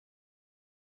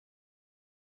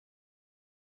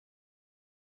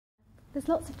There's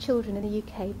lots of children in the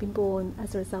UK who've been born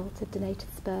as a result of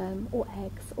donated sperm or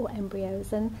eggs or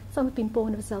embryos, and some have been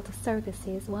born as a result of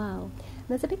surrogacy as well. And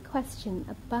there's a big question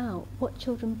about what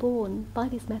children born by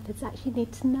these methods actually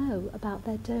need to know about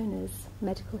their donor's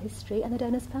medical history and the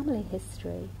donor's family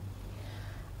history.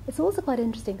 It's also quite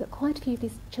interesting that quite a few of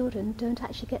these children don't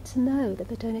actually get to know that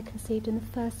the donor conceived in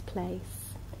the first place.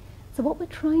 So what we're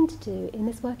trying to do in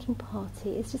this working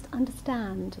party is just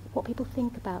understand what people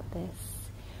think about this.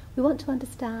 We want to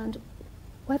understand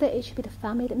whether it should be the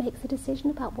family that makes the decision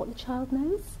about what the child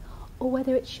knows, or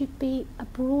whether it should be a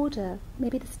broader,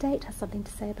 maybe the state has something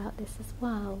to say about this as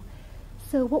well.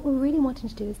 So what we're really wanting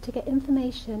to do is to get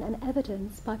information and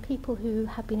evidence by people who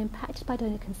have been impacted by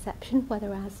donor conception,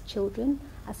 whether as children,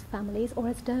 as families, or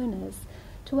as donors,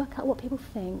 to work out what people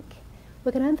think.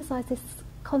 We're going to emphasise this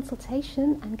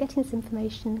consultation, and getting this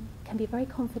information can be very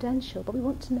confidential, but we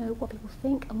want to know what people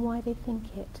think and why they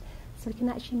think it, so we can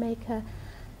actually make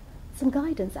some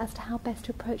guidance as to how best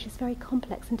to approach this very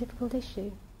complex and difficult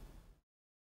issue.